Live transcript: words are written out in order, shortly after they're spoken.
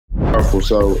powerful.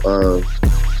 So,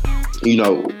 you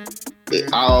know,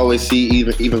 I always see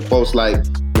even folks like,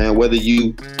 man, whether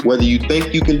you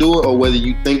think you can do it or whether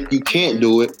you think you can't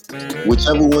do it,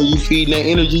 whichever one you feed that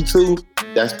energy to,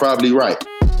 that's probably right.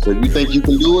 So if you think you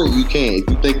can do it, you can. If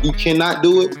you think you cannot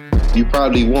do it, you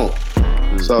probably won't.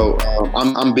 So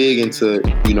I'm big into,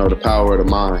 the power of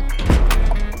the mind.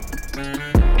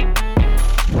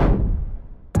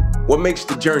 What makes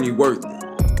the journey worth it?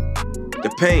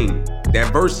 The pain, the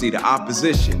adversity, the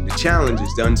opposition, the challenges,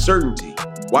 the uncertainty.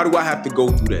 Why do I have to go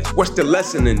through this? What's the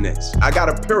lesson in this? I got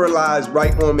a paralyzed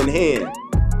right arm and hand.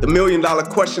 The $1 million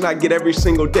question I get every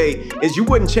single day is, you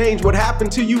wouldn't change what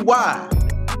happened to you, why?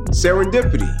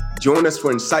 Serendipity. Join us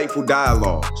for insightful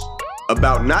dialogues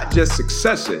about not just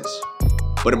successes,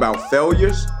 but about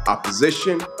failures,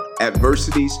 opposition,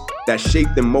 adversities that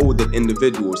shaped and molded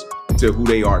individuals to who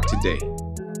they are today.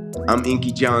 I'm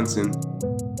Inky Johnson.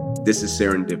 This is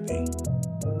Serendipity.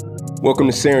 Welcome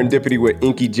to Serendipity with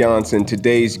Inky Johnson.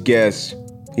 Today's guest,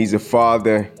 he's a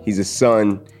father, he's a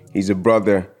son, he's a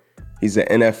brother, he's an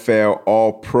NFL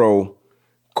All-Pro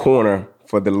corner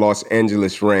for the Los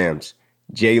Angeles Rams,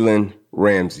 Jalen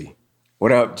Ramsey.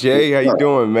 What up, Jay? How you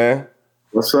doing, man?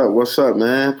 What's up,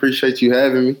 man? Appreciate you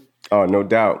having me. Oh, no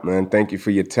doubt, man. Thank you for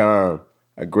your time.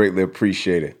 I greatly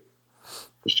appreciate it.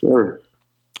 For sure.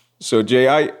 So, Jay,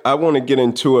 I want to get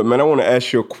into it, man. I want to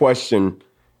ask you a question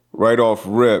right off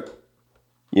rip.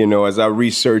 As I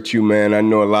research you, man, I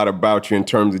know a lot about you in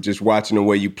terms of just watching the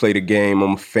way you play the game.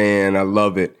 I'm a fan. I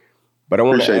love it. But I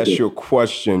want to ask you a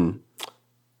question.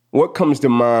 What comes to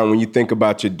mind when you think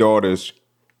about your daughters,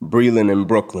 Breland and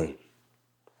Brooklyn?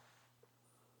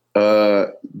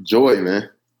 Joy, man.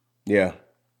 Yeah.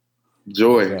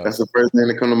 Joy. Yeah. That's the first thing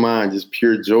that comes to mind. Just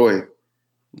pure joy.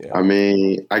 Yeah. I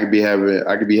mean, I could be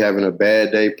having a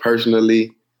bad day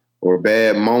personally, or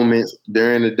bad moments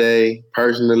during the day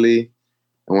personally.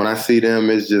 And when I see them,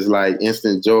 it's just like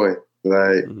instant joy.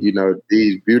 Like,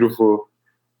 these beautiful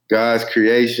God's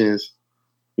creations,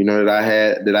 that I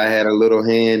had a little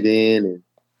hand in, and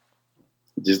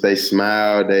just they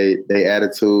smile, they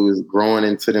attitudes growing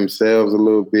into themselves a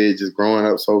little bit, just growing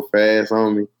up so fast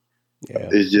on me. Yeah.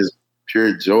 It's just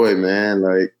pure joy, man.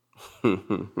 Like,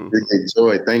 it's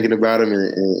joy thinking about them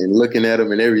and looking at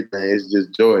them and everything. It's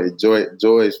just joy.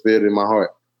 Joy is filled in my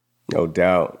heart. No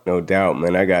doubt,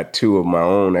 man. I got two of my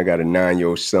own. I got a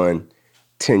 9-year-old son,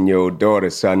 10-year-old daughter,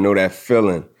 so I know that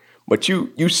feeling. But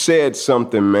you said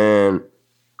something, man,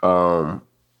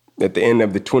 at the end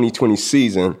of the 2020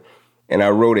 season, and I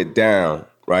wrote it down,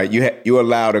 right? You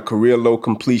allowed a career low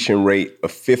completion rate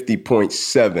of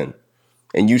 50.7,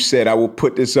 and you said, I will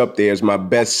put this up there as my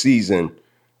best season,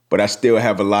 but I still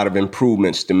have a lot of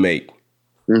improvements to make.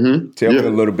 Mm-hmm. Tell me a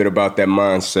little bit about that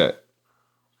mindset.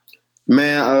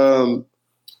 Man,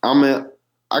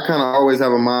 I kind of always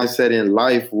have a mindset in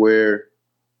life where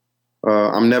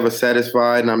I'm never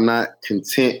satisfied and I'm not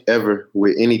content ever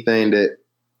with anything that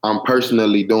I'm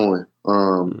personally doing.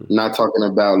 Not talking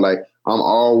about like I'm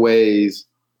always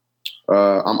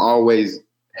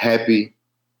happy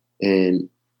and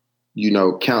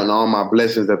counting all my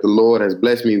blessings that the Lord has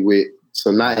blessed me with. So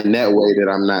not in that way that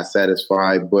I'm not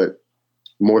satisfied, but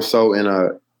more so in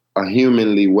a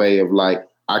humanly way of like,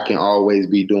 I can always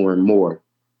be doing more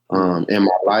in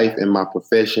my life, in my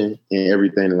profession, and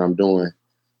everything that I'm doing.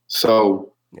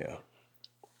 So yeah,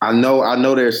 I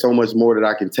know there's so much more that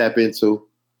I can tap into,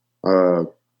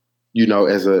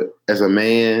 as a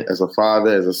man, as a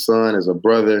father, as a son, as a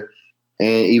brother,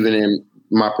 and even in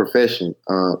my profession.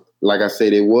 Like I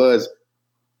said, it was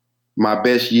my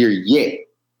best year yet.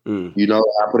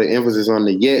 I put an emphasis on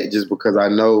the yet just because I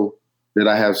know that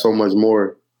I have so much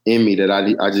more in me that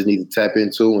I just need to tap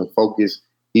into and focus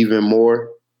even more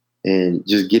and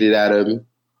just get it out of me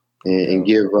and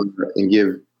give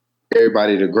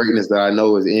everybody the greatness that I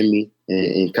know is in me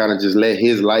and kind of just let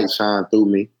his light shine through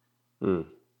me.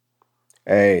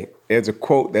 Hey, there's a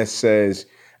quote that says,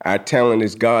 our talent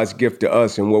is God's gift to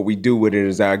us, and what we do with it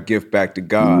is our gift back to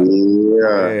God.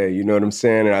 Yeah, you know what I'm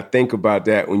saying? And I think about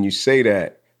that when you say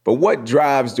that. But what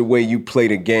drives the way you play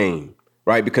the game,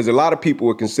 right? Because a lot of people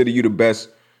would consider you the best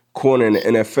corner in the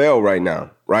NFL right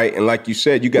now, right? And like you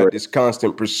said, you got this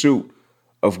constant pursuit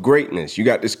of greatness. You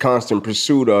got this constant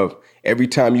pursuit of every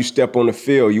time you step on the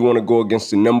field, you want to go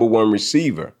against the number one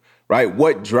receiver, right?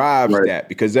 What drives that?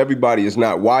 Because everybody is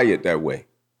not wired that way.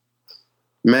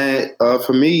 Man,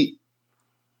 for me,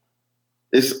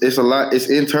 it's a lot. It's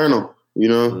internal,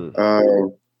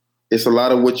 It's a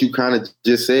lot of what you kind of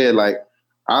just said. Like,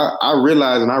 I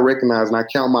realize and I recognize and I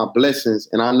count my blessings,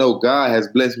 and I know God has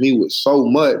blessed me with so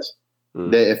much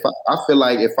That if I feel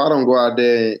like if I don't go out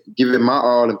there and give it my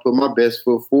all and put my best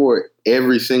foot forward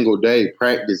every single day,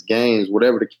 practice, games,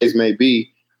 whatever the case may be,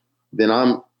 then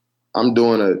I'm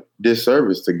doing a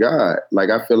disservice to God. Like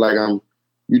I feel like I'm,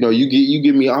 you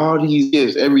give me all these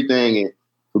gifts, everything, and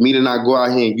for me to not go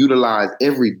out here and utilize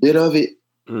every bit of it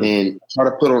and try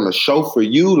to put on a show for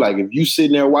you. Like if you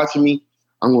sitting there watching me,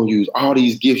 I'm gonna use all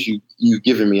these gifts you've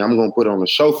given me. I'm gonna put on a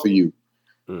show for you.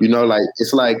 Like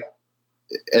it's like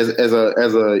as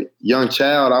a young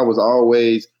child, I was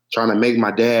always trying to make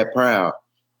my dad proud.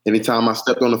 Anytime I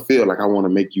stepped on the field, like I want to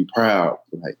make you proud.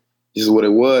 Like this is what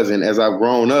it was. And as I've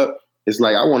grown up, it's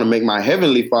like I want to make my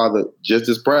heavenly Father just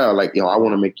as proud. Like, I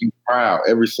want to make you proud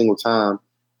every single time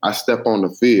I step on the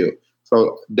field.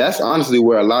 So that's honestly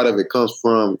where a lot of it comes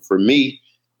from for me.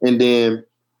 And then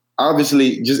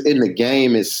obviously just in the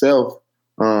game itself,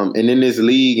 and in this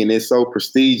league, and it's so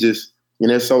prestigious, and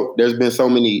there's been so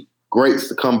many greats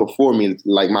to come before me,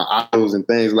 like my idols and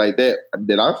things like that,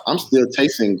 I'm still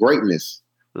chasing greatness.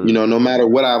 No matter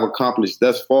what I've accomplished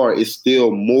thus far, it's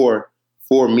still more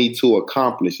for me to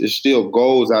accomplish. There's still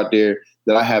goals out there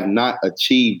that I have not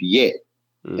achieved yet.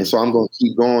 And so I'm going to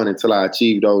keep going until I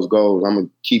achieve those goals. I'm going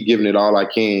to keep giving it all I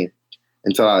can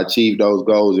until I achieve those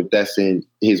goals, if that's in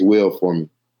his will for me.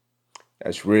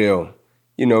 That's real.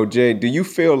 Jay, do you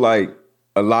feel like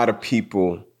a lot of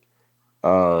people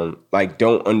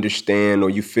don't understand, or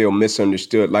you feel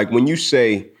misunderstood? Like when you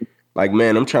say, like,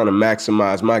 man, I'm trying to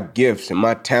maximize my gifts and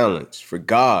my talents for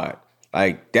God.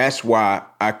 Like, that's why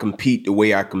I compete the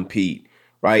way I compete,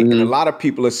 right? And a lot of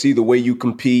people will see the way you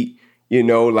compete,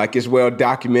 like it's well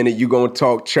documented. You're going to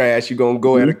talk trash. You're going to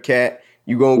go at a cat.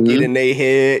 You're going to get in their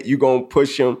head. You're going to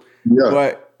push them. Yeah.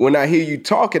 But when I hear you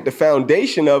talk, at the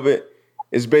foundation of it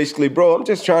is basically, bro, I'm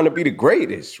just trying to be the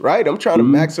greatest, right? I'm trying to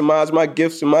maximize my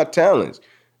gifts and my talents.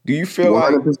 Do you feel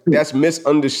 100%. Like that's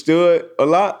misunderstood a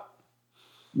lot?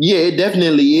 Yeah, it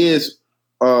definitely is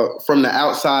from the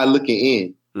outside looking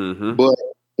in. But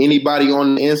anybody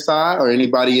on the inside or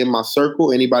anybody in my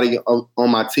circle, anybody on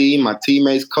my team, my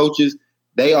teammates, coaches,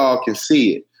 they all can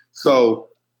see it. So,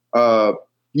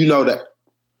 that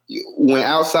when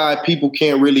outside people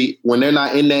can't really, when they're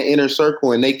not in that inner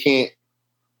circle and they can't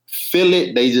feel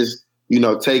it, they just,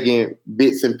 taking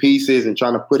bits and pieces and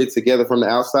trying to put it together from the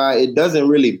outside. It doesn't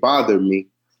really bother me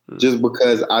just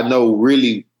because I know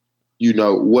really,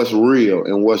 what's real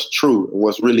and what's true and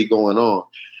what's really going on.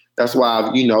 That's why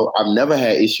I've never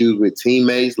had issues with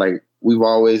teammates. Like we've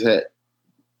always had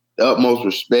the utmost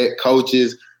respect.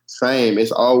 Coaches, same.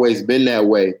 It's always been that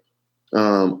way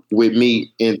with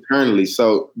me internally.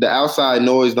 So the outside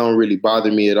noise don't really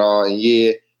bother me at all. And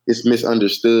yeah, it's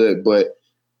misunderstood, but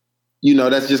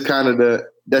that's just kind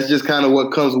of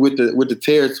what comes with the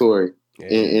territory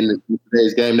in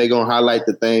today's game. They're gonna highlight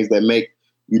the things that make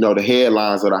the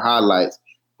headlines or the highlights,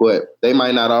 but they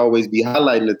might not always be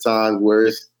highlighting the times where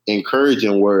it's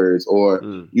encouraging words or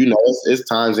it's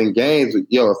times in games.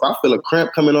 If I feel a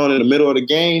cramp coming on in the middle of the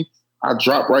game, I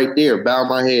drop right there, bow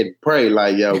my head, pray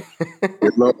like,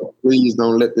 Lord, please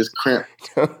don't let this cramp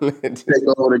take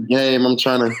over the game. I'm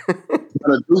trying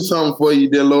to do something for you,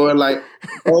 dear Lord. Like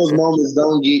those moments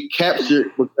don't get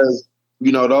captured because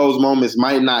those moments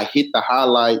might not hit the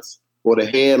highlights or the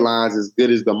headlines as good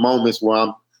as the moments where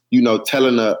I'm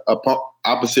telling a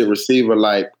opposite receiver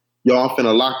like, yo, I'm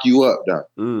finna lock you up,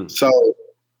 though. So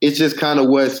it's just kind of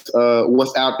what's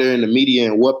out there in the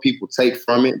media and what people take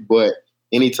from it. But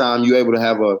anytime you're able to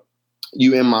have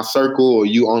you in my circle or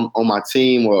you on my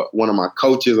team or one of my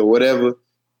coaches or whatever,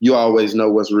 you always know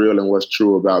what's real and what's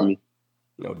true about me.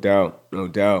 No doubt, no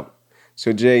doubt.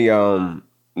 So Jay,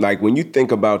 like when you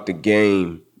think about the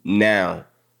game now,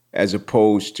 as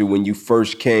opposed to when you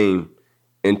first came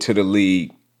into the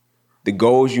league, the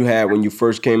goals you had when you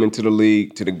first came into the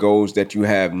league to the goals that you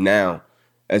have now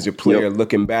as a player,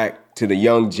 looking back to the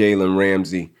young Jalen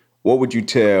Ramsey, what would you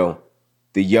tell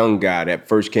the young guy that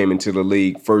first came into the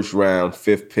league, first round,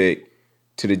 5th pick,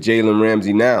 to the Jalen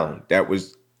Ramsey now that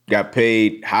got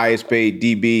paid, highest paid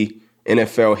DB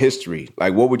NFL history?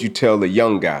 Like, what would you tell the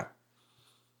young guy?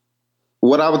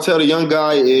 What I would tell the young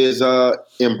guy is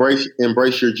embrace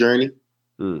your journey.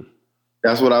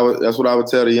 That's what I would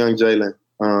tell the young Jalen.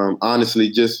 Honestly,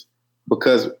 just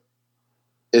because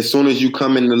as soon as you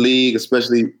come in the league,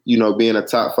 especially, being a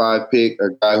top 5 pick, a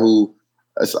guy who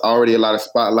has already a lot of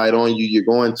spotlight on you, you're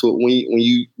going to, when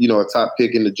you a top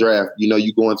pick in the draft,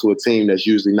 you go into a team that's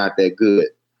usually not that good,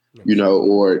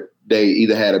 or they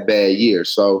either had a bad year.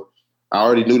 So I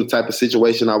already knew the type of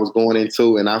situation I was going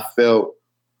into, and I felt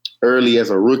early as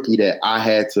a rookie that I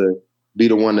had to be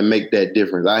the one to make that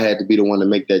difference. I had to be the one to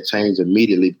make that change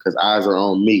immediately because eyes are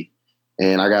on me.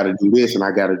 and I got to do this and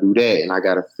I got to do that, and I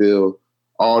got to fill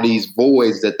all these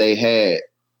voids that they had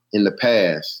in the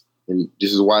past. And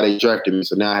this is why they drafted me.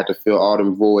 So now I have to fill all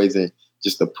them voids and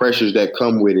just the pressures that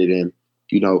come with it. And,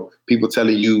 people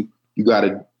telling you got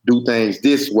to do things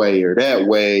this way or that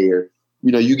way, or,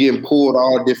 you getting pulled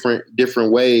all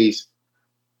different ways.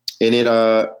 And it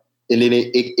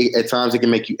at times it can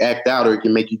make you act out, or it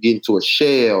can make you get into a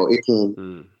shell. It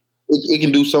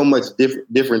can do so much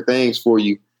different things for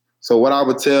you. So what I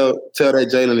would tell that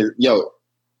Jalen is,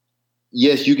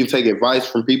 yes, you can take advice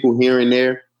from people here and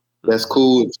there. That's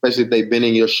cool, especially if they've been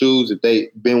in your shoes, if they've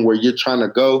been where you're trying to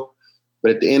go.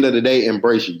 But at the end of the day,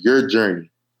 embrace your journey,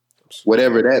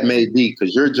 whatever that may be,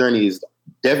 because your journey is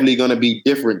definitely going to be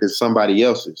different than somebody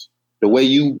else's. The way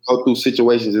you go through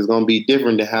situations is going to be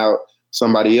different than how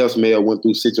somebody else may have went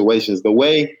through situations. The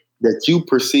way that you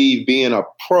perceive being a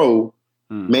pro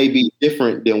may be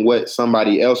different than what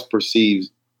somebody else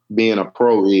perceives being a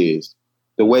pro is.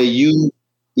 The way you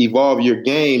evolve your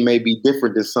game may be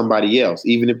different than somebody else.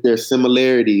 Even if there's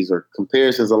similarities or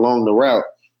comparisons along the route,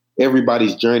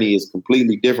 everybody's journey is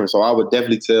completely different. So I would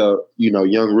definitely tell,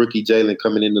 young rookie Jalen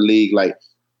coming in the league, like,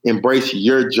 embrace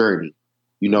your journey.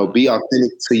 Be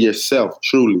authentic to yourself,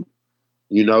 truly,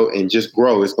 and just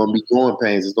grow. It's going to be growing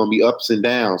pains. It's going to be ups and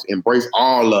downs. Embrace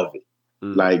all of it.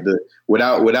 Like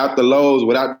without the lows,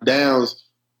 without the downs,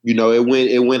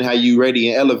 it went how you ready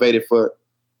and elevated for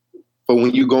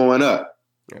when you going up.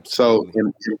 Absolutely.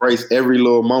 So embrace every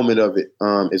little moment of it.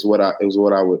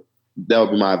 That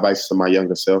would be my advice to my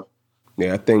younger self.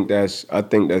 Yeah, I think that's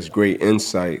great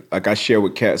insight. Like I share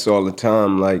with cats all the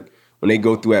time, like when they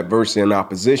go through adversity and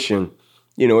opposition,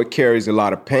 it carries a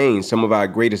lot of pain. Some of our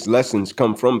greatest lessons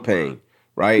come from pain,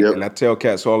 right? Yep. And I tell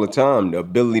cats all the time, the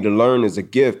ability to learn is a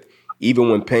gift,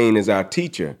 even when pain is our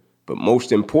teacher. But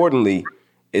most importantly,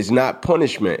 it's not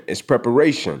punishment, it's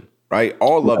preparation, right?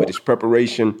 All of it is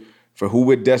preparation for who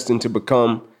we're destined to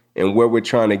become and where we're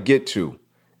trying to get to.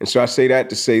 And so I say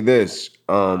that to say this,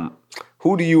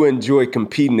 who do you enjoy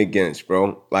competing against,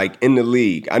 bro? Like in the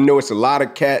league? I know it's a lot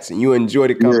of cats and you enjoy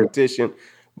the competition,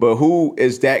 but who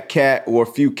is that cat or a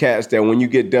few cats that when you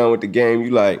get done with the game,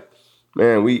 you like,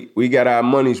 man, we got our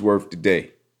money's worth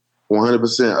today?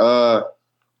 100%.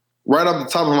 Right off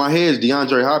the top of my head is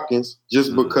DeAndre Hopkins,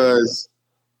 just because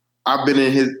I've been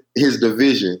in his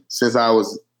division since I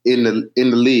was in the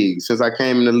league. Since I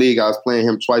came in the league, I was playing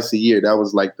him twice a year. That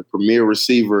was like the premier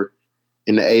receiver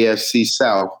in the AFC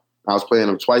South. I was playing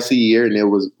him twice a year, and it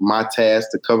was my task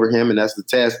to cover him, and that's the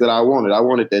task that I wanted. I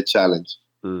wanted that challenge.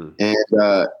 And,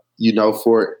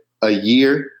 for a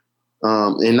year,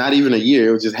 and not even a year,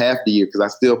 it was just half the year, because I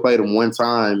still played him one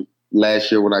time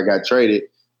last year when I got traded.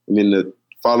 And then the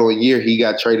following year, he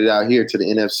got traded out here to the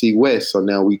NFC West. So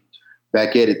now we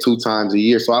back at it 2 times a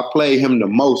year. So I play him the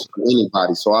most of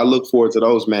anybody. So I look forward to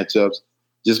those matchups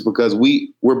just because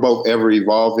we're both ever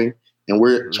evolving and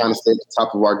we're trying to stay at the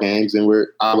top of our games. And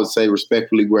I would say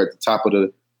respectfully, we're at the top of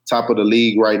the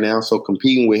league right now. So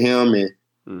competing with him and,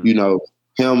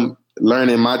 him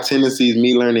learning my tendencies,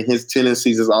 me learning his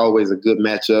tendencies is always a good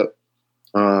matchup.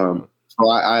 So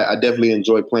I definitely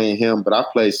enjoy playing him, but I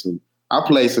play some,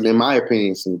 in my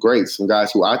opinion, some greats, some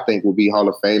guys who I think will be Hall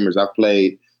of Famers. I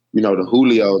played, the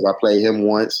Julios. I played him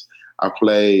once. I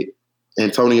played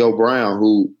Antonio Brown,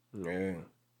 who I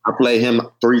played him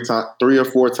 3 or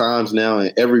 4 times now,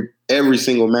 and every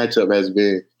single matchup has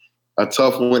been a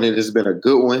tough one, and it's been a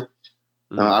good one.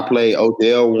 I played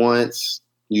Odell once.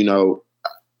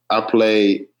 I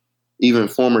played even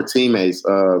former teammates,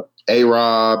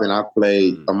 A-Rob, and I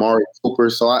played Amari Cooper.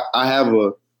 So I have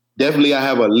a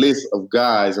list of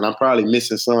guys, and I'm probably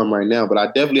missing some right now, but I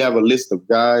definitely have a list of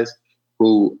guys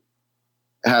who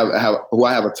I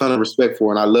have a ton of respect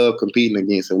for, and I love competing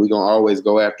against, and we're gonna always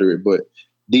go after it. But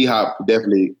D-Hop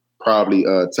definitely probably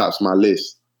tops my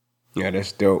list. Yeah,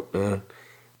 that's dope, man.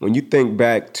 When you think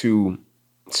back to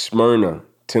Smyrna,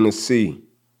 Tennessee,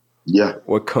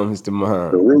 what comes to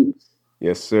mind? The roots.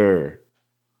 Yes, sir.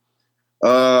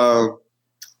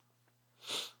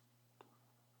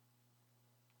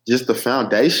 Just the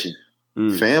foundation,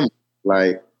 family.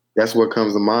 Like that's what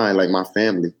comes to mind. Like my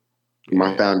family.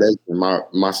 My foundation,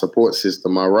 my support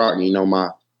system, my rock.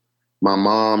 My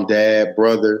mom, dad,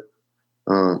 brother,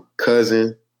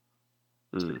 cousin.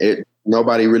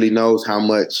 Nobody really knows how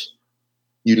much,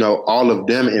 all of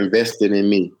them invested in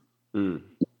me.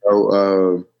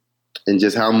 And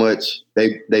just how much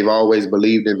they've always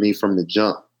believed in me from the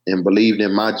jump and believed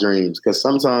in my dreams. Because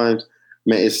sometimes,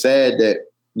 man, it's sad that,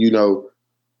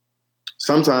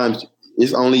 sometimes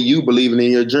it's only you believing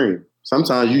in your dream.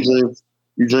 Sometimes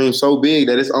you dream so big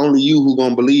that it's only you who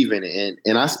gonna believe in it.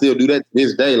 And I still do that to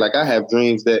this day. Like I have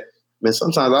dreams that, man,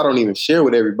 sometimes I don't even share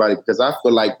with everybody because I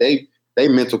feel like they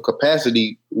mental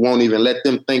capacity won't even let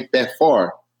them think that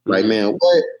far. Like, man,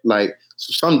 what? Like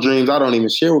some dreams I don't even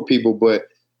share with people, but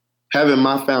having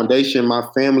my foundation, my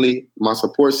family, my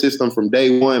support system from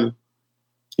day one,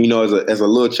 you know, as a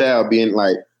little child being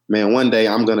like, man, one day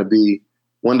I'm gonna be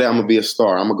a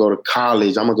star. I'm gonna go to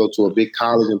college. I'm gonna go to a big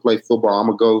college and play football.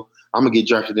 I'm gonna get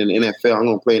drafted in the NFL. I'm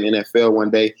gonna play in the NFL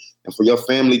one day. And for your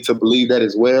family to believe that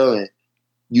as well and,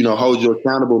 you know, hold you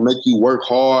accountable, make you work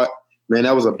hard, man,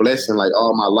 that was a blessing like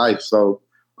all my life. So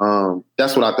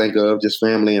that's what I think of, just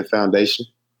family and foundation.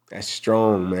 That's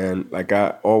strong, man. Like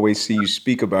I always see you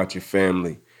speak about your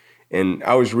family. And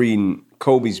I was reading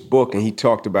Kobe's book and he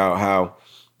talked about how,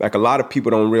 like, a lot of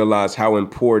people don't realize how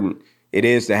important it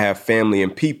is to have family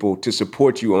and people to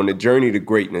support you on the journey to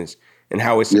greatness and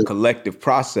how it's a collective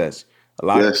process. A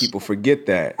lot of people forget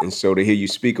that. And so to hear you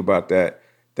speak about that,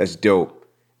 that's dope.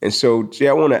 And so, Jay,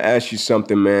 I want to ask you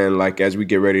something, man, like as we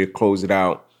get ready to close it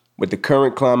out. With the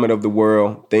current climate of the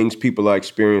world, things people are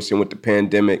experiencing with the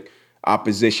pandemic,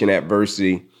 opposition,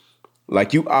 adversity,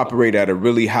 like you operate at a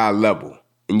really high level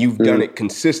and you've done it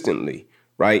consistently,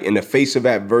 right? In the face of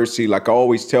adversity, like I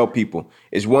always tell people,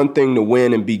 it's one thing to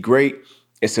win and be great.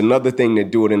 It's another thing to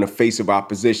do it in the face of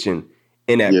opposition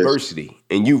and adversity.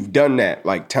 And you've done that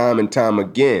like time and time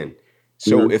again.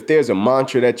 So if there's a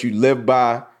mantra that you live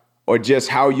by or just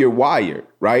how you're wired,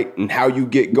 right? And how you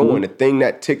get going, the thing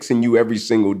that ticks in you every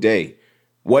single day,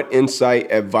 what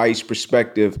insight, advice,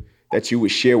 perspective that you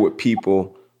would share with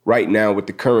people right now with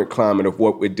the current climate of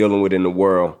what we're dealing with in the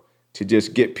world to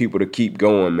just get people to keep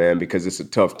going, man, because it's a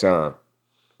tough time.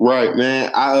 Right,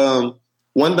 man.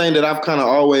 One thing that I've kind of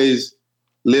always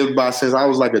lived by since I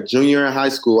was like a junior in high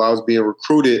school, I was being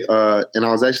recruited and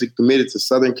I was actually committed to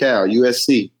Southern Cal,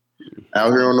 USC,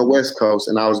 out here on the West Coast.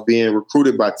 And I was being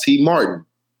recruited by T. Martin.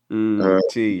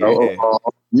 T,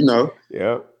 you know.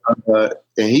 Yeah.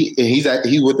 And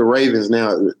he's with the Ravens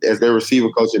now as their receiver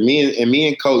coach. And me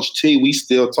and Coach T, we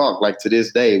still talk like to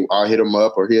this day. I'll hit him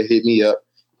up or he'll hit me up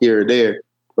here or there.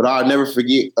 But I'll never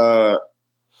forget. I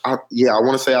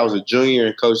want to say I was a junior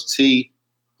and Coach T,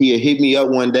 he had hit me up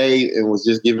one day and was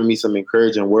just giving me some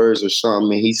encouraging words or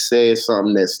something. And he said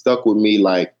something that stuck with me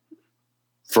like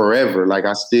forever. Like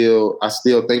I still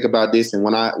think about this. And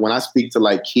when I speak to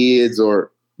like kids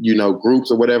or, you know,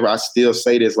 groups or whatever, I still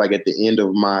say this like at the end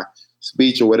of my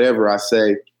speech or whatever. I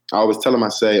always tell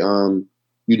them,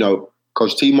 you know,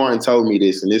 Coach T. Martin told me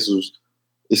this, and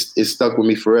it stuck with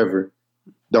me forever.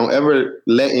 Don't ever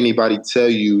let anybody tell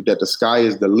you that the sky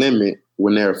is the limit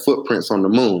when there are footprints on the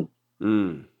moon.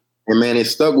 And man, it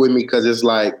stuck with me because it's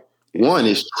like, one,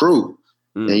 it's true.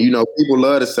 And, you know, people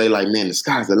love to say like, man, the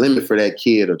sky's the limit for that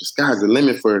kid or the sky's the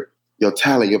limit for your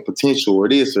talent, your potential or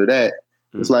this or that.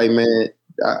 It's like, man,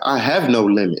 I have no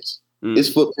limits. It's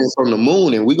footprints on the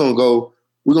moon and we're gonna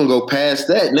go past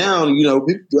that now. You know,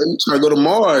 we try to go to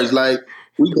Mars. Like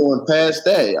we going past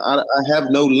that. I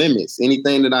have no limits.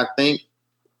 Anything that I think,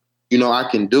 you know, I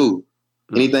can do.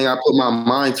 Anything I put my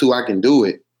mind to, I can do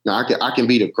it. Now I can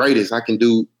be the greatest. I can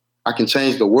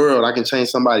change the world. I can change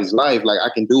somebody's life. Like I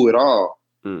can do it all.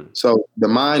 So the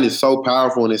mind is so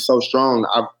powerful and it's so strong.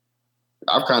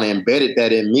 I've kind of embedded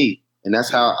that in me. And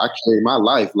that's how I carry my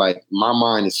life. Like my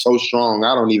mind is so strong.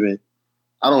 I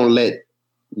don't let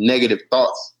negative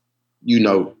thoughts, you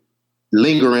know,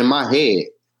 linger in my head.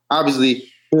 Obviously,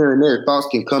 here and there, thoughts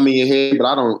can come in your head, but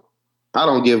I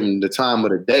don't give them the time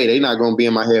of the day. They're not going to be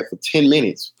in my head for 10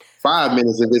 minutes, 5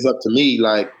 minutes if it's up to me.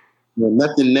 Like, you know,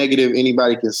 nothing negative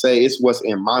anybody can say. It's what's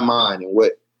in my mind and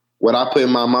what I put in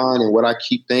my mind and what I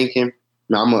keep thinking.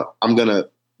 Now I'm gonna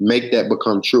make that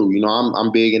become true. You know,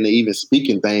 I'm big into even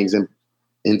speaking things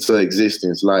into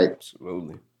existence. Like,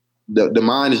 absolutely, the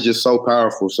mind is just so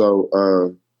powerful.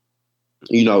 So,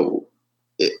 you know,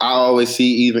 I always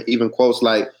see even quotes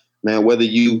like, man, whether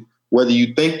you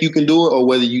think you can do it or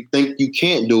whether you think you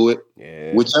can't do it,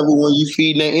 whichever one you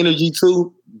feed that energy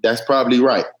to, that's probably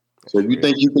right. So if you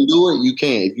think you can do it, you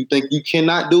can. If you think you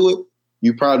cannot do it,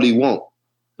 you probably won't.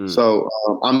 So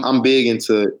I'm big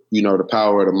into, you know, the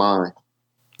power of the mind.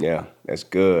 Yeah, that's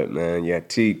good, man. Yeah,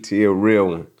 T a real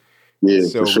one. Yeah,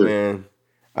 so, for sure. Man,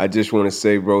 I just want to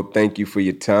say, bro, thank you for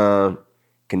your time.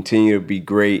 Continue to be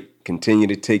great. Continue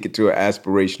to take it to an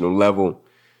aspirational level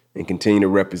and continue to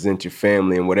represent your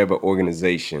family in whatever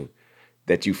organization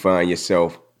that you find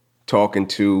yourself talking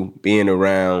to, being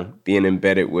around, being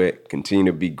embedded with.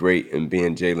 Continue to be great and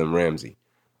being Jalen Ramsey.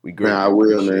 We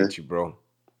greatly appreciate you, bro.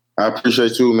 I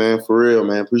appreciate you, man. For real,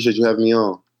 man. Appreciate you having me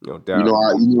on. No doubt.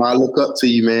 I look up to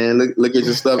you, man. Look at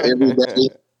your stuff every day.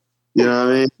 You know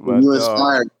what I mean?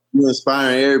 You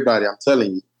inspire everybody. I'm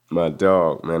telling you. My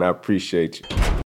dog, man. I appreciate you.